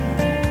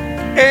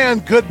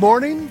And good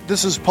morning.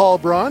 This is Paul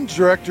Braun,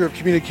 Director of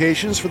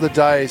Communications for the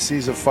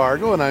Diocese of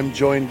Fargo, and I'm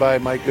joined by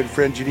my good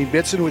friend Janine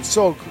Bitson. It's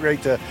so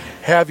great to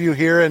have you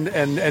here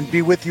and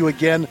be with you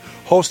again,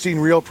 hosting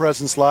Real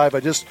Presence Live.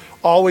 I just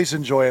always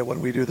enjoy it when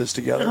we do this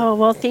together. Oh,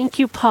 well, thank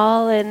you,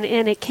 Paul, and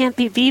it can't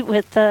be beat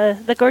with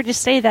the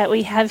gorgeous day that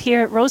we have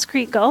here at Rose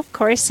Creek Golf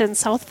Course in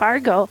South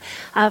Fargo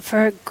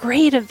for a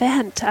great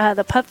event,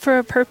 the Putt for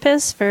a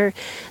Purpose for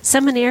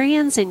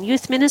seminarians and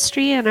youth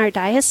ministry in our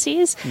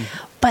diocese.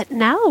 But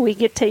now we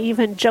get to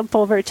even jump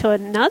over to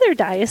another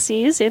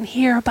diocese and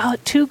hear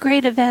about two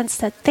great events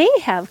that they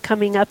have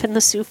coming up in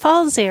the Sioux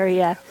Falls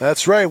area.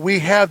 That's right. We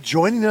have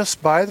joining us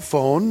by the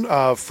phone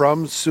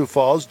from Sioux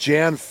Falls,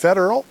 Jan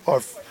Federal.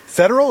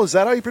 Federal, is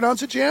that how you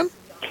pronounce it, Jan?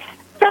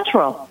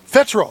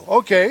 Federal,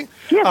 okay.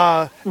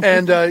 Yeah.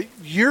 And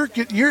you're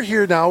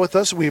here now with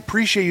us. We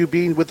appreciate you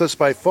being with us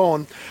by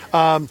phone.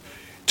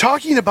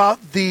 Talking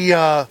about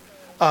the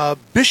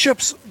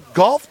Bishop's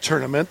Golf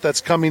Tournament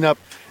that's coming up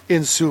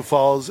in Sioux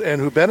Falls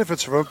and who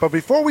benefits from it. But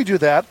before we do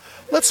that,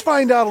 let's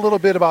find out a little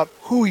bit about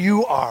who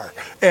you are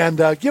and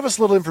give us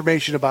a little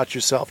information about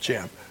yourself,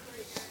 Jan.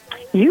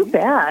 You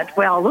bet.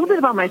 Well, a little bit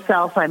about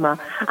myself. I'm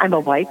a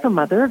wife, a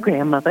mother, a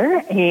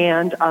grandmother,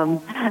 and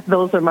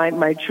those are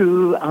my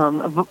true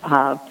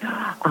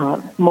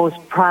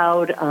most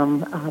proud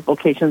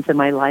vocations in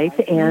my life.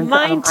 And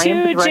mine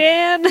too,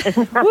 Jan. Yay!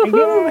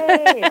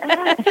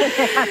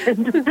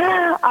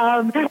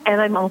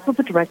 And I'm also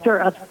the director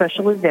of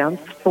special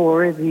events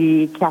for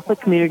the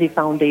Catholic Community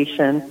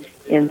Foundation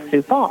in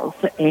Sioux Falls,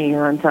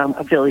 and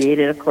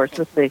affiliated, of course,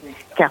 with the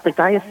Catholic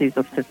Diocese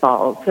of Sioux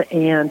Falls.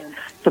 And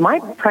so my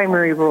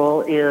primary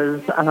role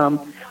is,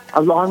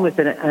 along with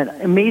an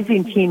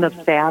amazing team of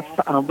staff,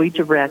 we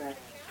direct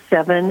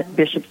 7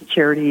 Bishop's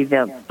charity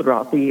events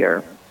throughout the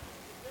year.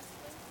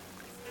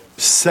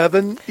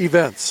 7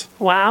 events.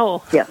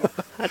 Wow. Yes.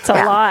 That's a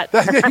lot.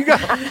 you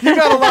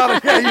got a lot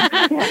of...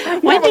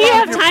 When do you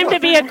have time to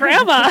be a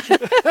grandma?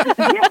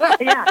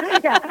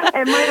 yeah.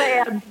 And might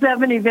I add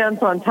 7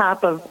 events on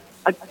top of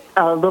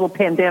a little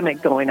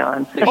pandemic going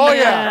on. Oh,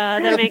 yeah.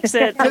 That makes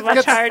it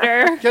much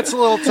harder. Gets a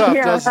little tough,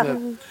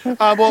 doesn't it?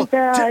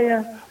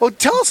 Well,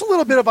 tell us a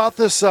little bit about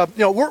this.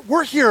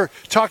 We're here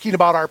talking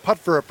about our Putt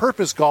for a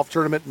Purpose golf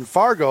tournament in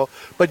Fargo,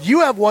 but you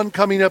have one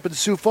coming up in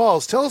Sioux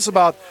Falls. Tell us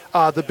about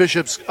the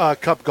Bishop's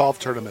Cup golf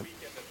tournament.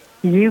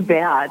 You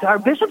bet. Our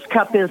Bishop's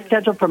Cup is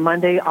scheduled for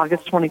Monday,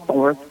 August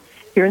 24th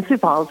here in Sioux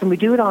Falls, and we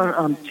do it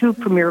on 2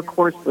 premier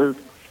courses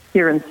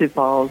here in Sioux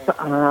Falls.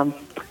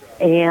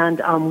 And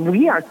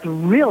we are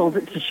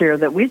thrilled to share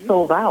that we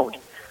sold out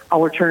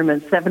our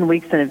tournament 7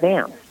 weeks in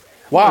advance.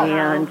 Wow.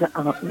 And,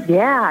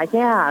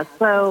 yeah.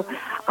 So,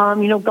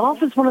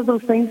 golf is one of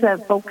those things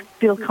that folks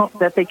feel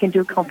that they can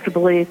do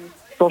comfortably,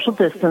 social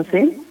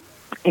distancing.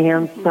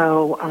 And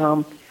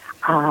so,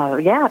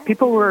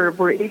 people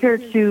were eager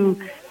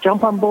to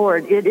jump on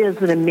board. It is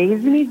an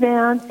amazing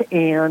event,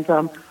 and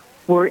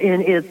we're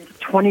in its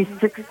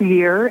 26th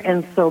year,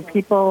 and so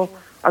people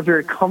are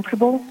very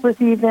comfortable with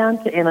the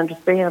event and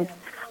understand,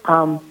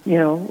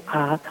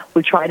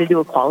 we try to do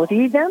a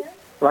quality event.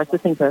 We like to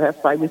think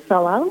that's why we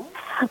sell out.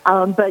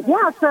 Along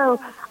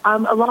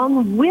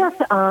with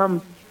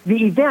the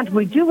event,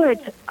 we do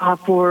it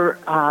for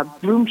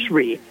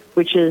Broomtree,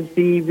 which is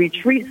the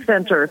retreat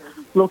center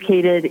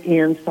located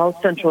in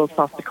South Central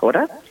South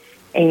Dakota.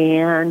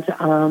 And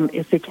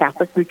it's a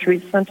Catholic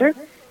retreat center.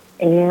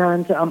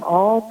 And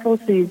all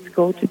proceeds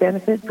go to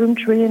benefit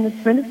Broomtree and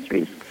its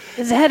ministries.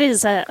 That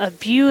is a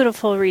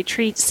beautiful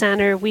retreat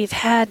center. We've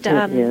had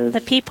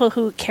the people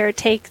who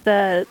caretake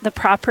the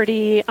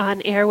property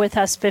on air with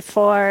us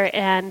before,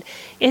 and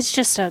it's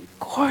just a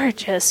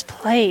gorgeous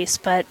place.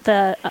 But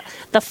the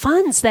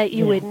funds that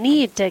you would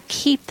need to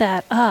keep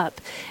that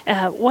up,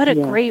 what a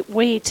great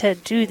way to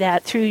do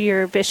that through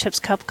your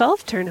Bishop's Cup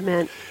golf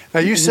tournament.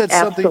 Now, you said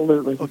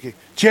Absolutely. something... Okay.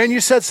 Jan, you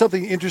said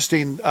something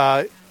interesting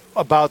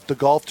about the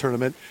golf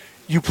tournament.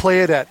 You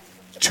play it at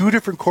 2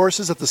 different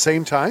courses at the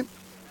same time?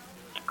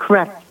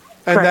 Correct.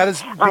 And that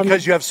is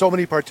because you have so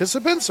many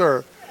participants,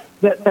 or?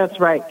 That's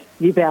right.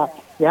 You bet.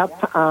 Yep.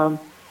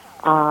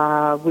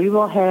 We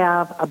will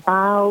have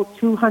about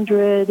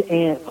 200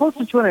 and close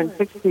to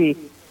 260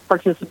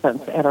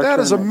 participants at our tournament. That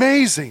is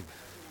amazing.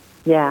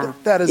 Yeah.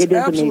 That is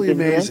absolutely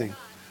amazing.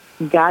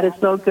 God is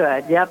so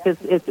good. Yep.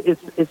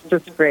 It's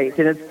just great.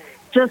 And it's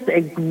just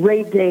a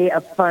great day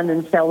of fun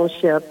and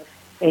fellowship.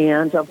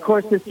 And, of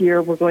course, this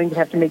year we're going to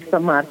have to make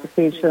some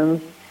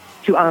modifications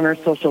to honor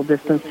social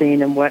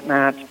distancing and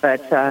whatnot.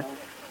 But,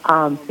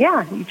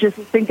 you just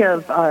think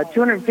of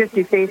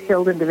 250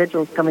 faith-filled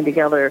individuals coming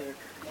together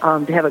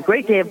to have a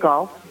great day of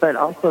golf, but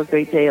also a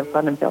great day of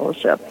fun and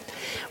fellowship.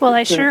 Well,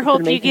 I sure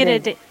hope you get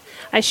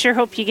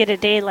a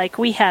day like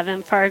we have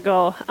in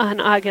Fargo on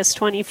August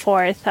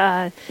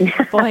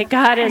 24th. Boy,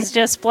 God has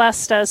just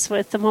blessed us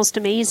with the most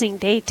amazing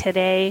day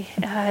today.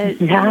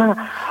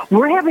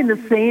 We're having the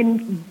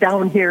same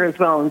down here as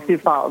well in Sioux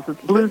Falls.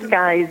 It's blue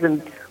skies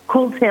and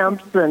cool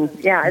temps, and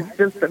it's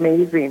just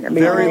amazing.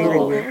 Very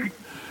little.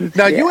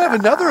 Now, you have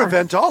another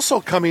event also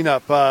coming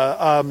up.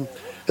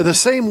 the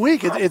same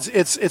week.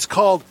 It's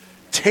called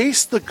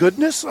Taste the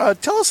Goodness.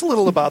 Tell us a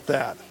little about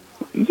that.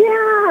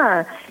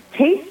 Yeah.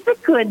 Taste the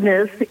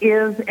Goodness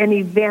is an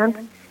event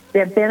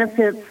that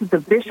benefits the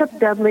Bishop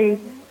Dudley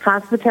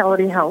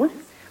Hospitality House,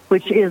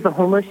 which is a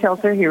homeless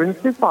shelter here in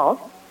Sioux Falls.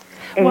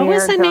 What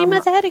was the name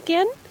of that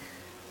again?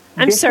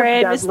 I'm Bishop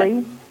sorry, I missed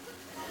Dudley, that.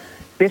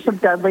 Bishop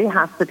Dudley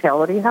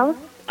Hospitality House.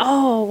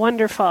 Oh,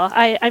 wonderful.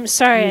 I'm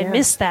sorry I Yeah.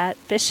 missed that.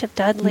 Bishop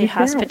Dudley You bet.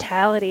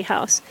 Hospitality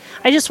House.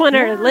 I just want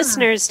our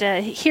listeners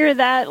to hear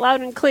that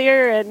loud and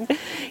clear and,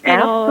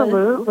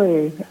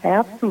 Absolutely.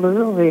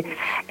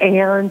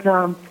 And,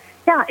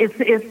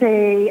 it's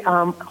a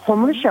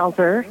homeless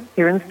shelter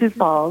here in Sioux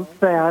Falls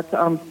that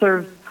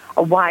serves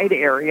a wide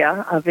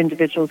area of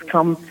individuals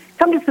come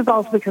to Sioux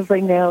Falls because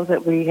they know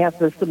that we have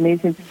this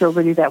amazing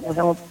facility that will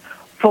help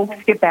folks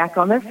get back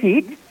on their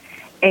feet.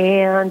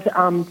 And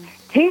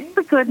Taste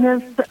the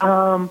Goodness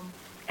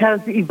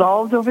has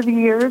evolved over the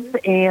years,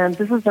 and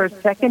this is our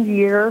second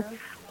year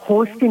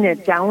hosting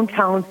it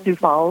downtown Sioux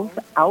Falls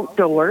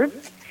outdoors,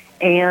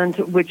 and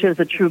which is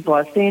a true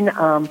blessing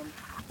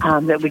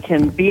that we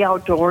can be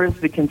outdoors,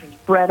 we can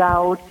spread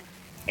out,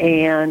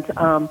 and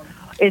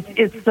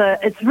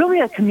it's really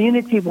a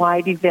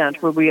community-wide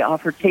event where we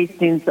offer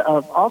tastings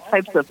of all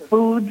types of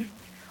foods,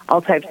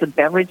 all types of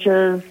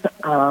beverages,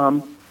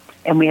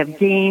 and we have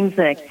games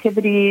and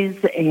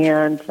activities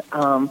and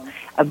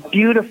a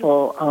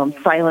beautiful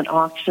silent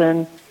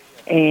auction.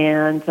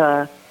 And,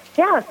 so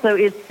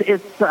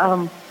it's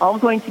all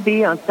going to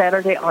be on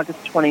Saturday,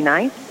 August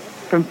 29th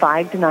from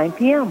 5 to 9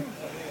 p.m.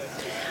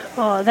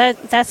 Oh,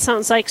 that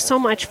sounds like so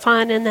much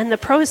fun. And then the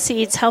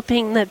proceeds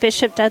helping the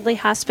Bishop Dudley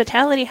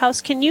Hospitality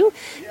House. Can you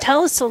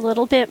tell us a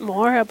little bit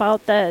more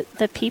about the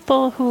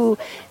people who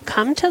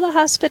come to the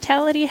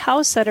hospitality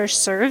house that are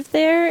served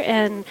there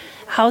and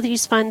how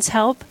these funds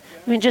help?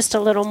 I mean, just a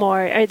little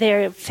more. Are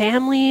there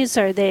families?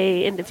 Are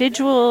they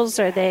individuals?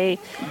 Are they?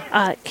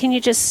 Can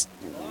you just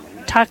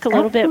talk a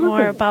little bit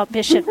more about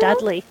Bishop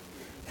Dudley?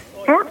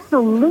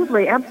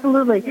 Absolutely.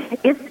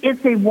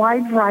 It's a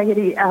wide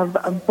variety of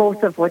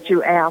both of what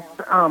you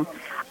asked.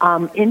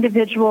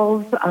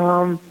 Individuals,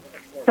 some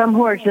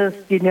who are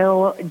just,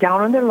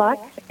 down on their luck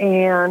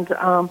and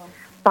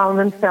found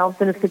themselves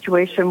in a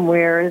situation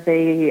where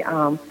they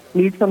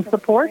need some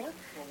support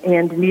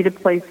and need a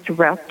place to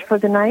rest for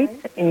the night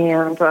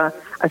and a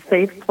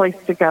safe place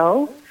to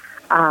go.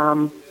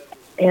 And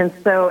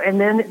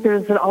then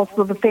there's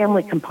also the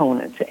family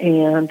component,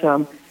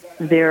 and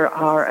there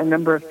are a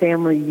number of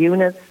family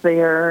units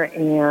there,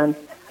 and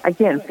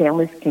again,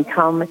 families can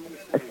come, a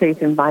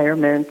safe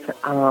environment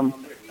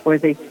where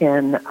they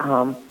can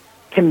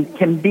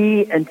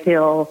be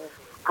until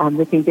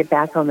they can get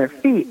back on their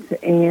feet.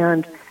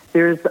 And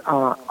there's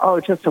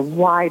just a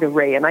wide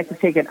array, and I could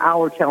take an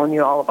hour telling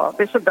you all about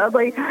Bishop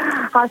Dudley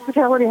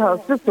Hospitality House.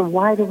 Just a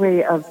wide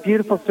array of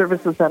beautiful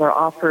services that are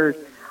offered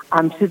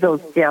to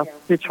those guests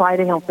to try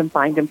to help them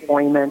find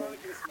employment.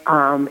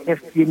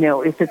 If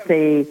it's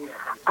a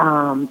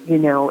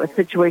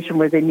situation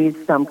where they need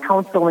some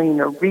counseling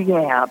or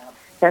rehab,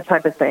 that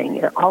type of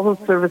thing. All those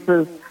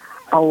services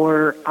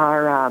are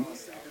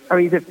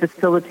either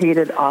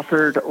facilitated,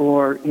 offered,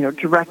 or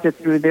directed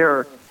through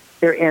their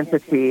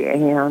entity,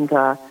 and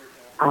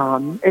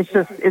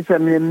it's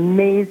an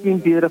amazing,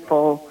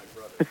 beautiful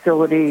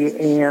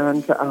facility,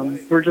 and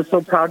we're just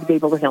so proud to be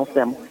able to help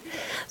them.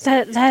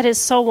 That is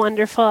so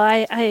wonderful.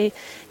 I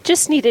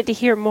just needed to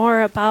hear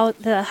more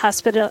about the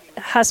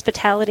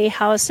hospitality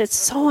house. It's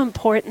so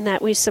important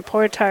that we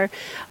support our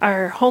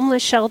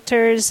homeless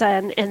shelters,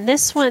 and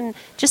this one,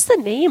 just the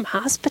name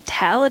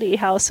Hospitality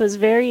House was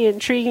very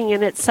intriguing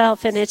in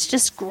itself, and it's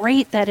just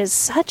great that is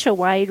such a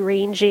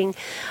wide-ranging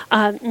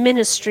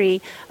ministry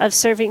of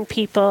serving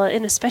people,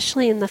 and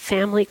especially in the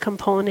family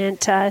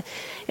component.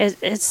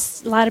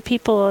 It's a lot of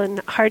people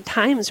in hard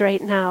times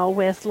right now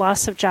with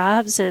loss of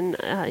jobs and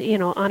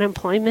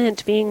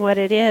unemployment being what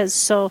it is.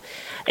 So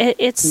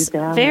it's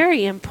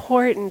very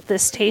important,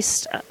 this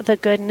Taste the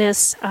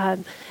Goodness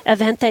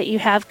event that you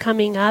have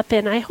coming up,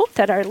 and I hope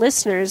that our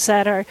listeners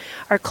that are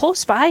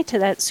close by to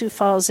that Sioux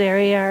Falls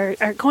area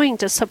are going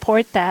to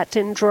support that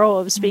in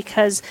droves,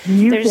 because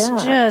there's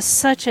just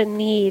such a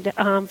need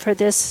for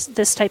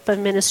this type of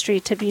ministry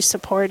to be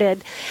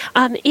supported.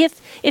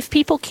 If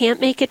people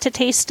can't make it to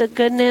Taste the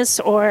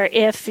Goodness, or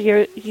if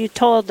you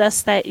told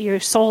us that you're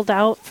sold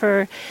out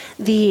for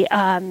the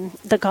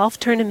golf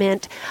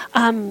tournament,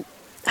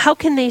 how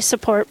can they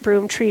support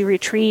Broomtree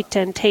Retreat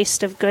and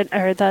Taste of Good,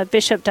 or the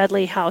Bishop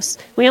Dudley House?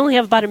 We only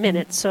have about a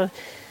minute, so.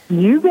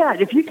 You bet.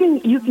 If you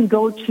can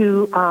go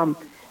to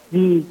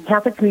the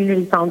Catholic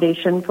Community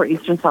Foundation for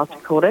Eastern South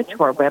Dakota,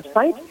 to our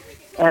website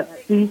at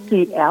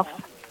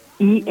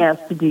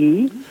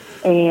CCFESD,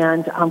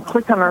 and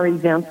click on our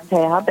events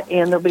tab,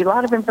 and there'll be a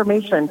lot of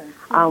information.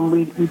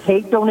 We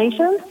take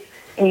donations,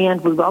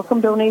 and we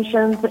welcome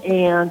donations,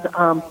 and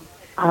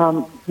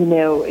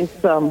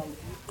it's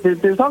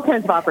there's all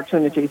kinds of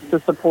opportunities to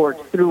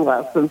support through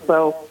us, and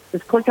so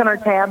just click on our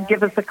tab,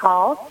 give us a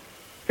call,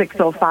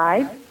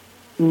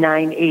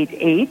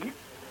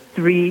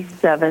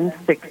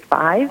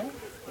 605-988-3765,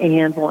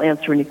 and we'll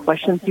answer any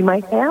questions you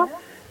might have.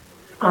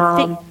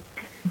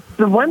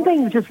 The one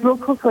thing, just real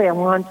quickly, I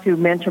want to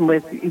mention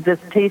with this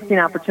tasting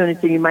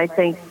opportunity, you might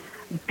think,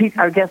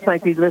 our guests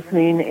might be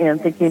listening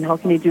and thinking, how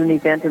can you do an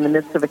event in the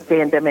midst of a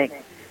pandemic?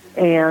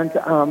 And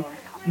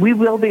we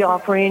will be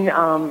offering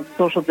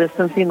social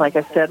distancing. Like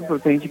I said, we're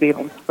going to be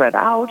able to spread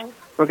out.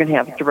 We're going to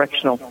have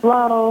directional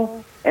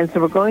flow. And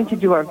so we're going to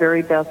do our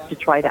very best to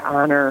try to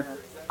honor,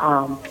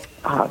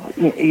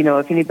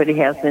 if anybody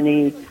has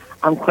any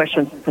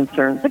questions or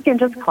concerns, again,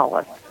 just call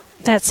us.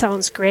 That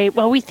sounds great.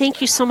 Well, we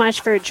thank you so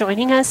much for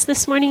joining us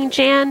this morning,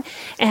 Jan,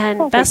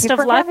 and best of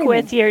luck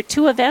with your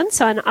two events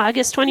on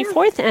August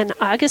 24th and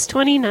August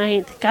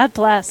 29th. God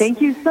bless.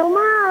 Thank you so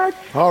much.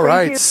 All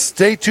right.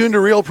 Stay tuned to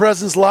Real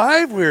Presence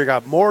Live. We've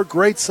got more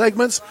great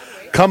segments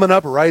coming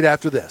up right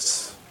after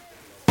this.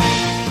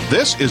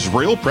 This is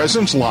Real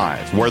Presence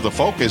Live, where the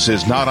focus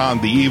is not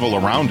on the evil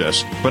around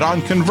us, but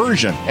on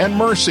conversion and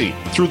mercy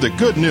through the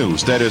good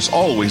news that is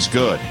always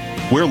good.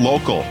 We're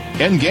local,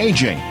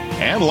 engaging,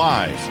 and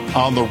live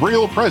on the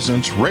Real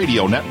Presence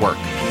Radio Network.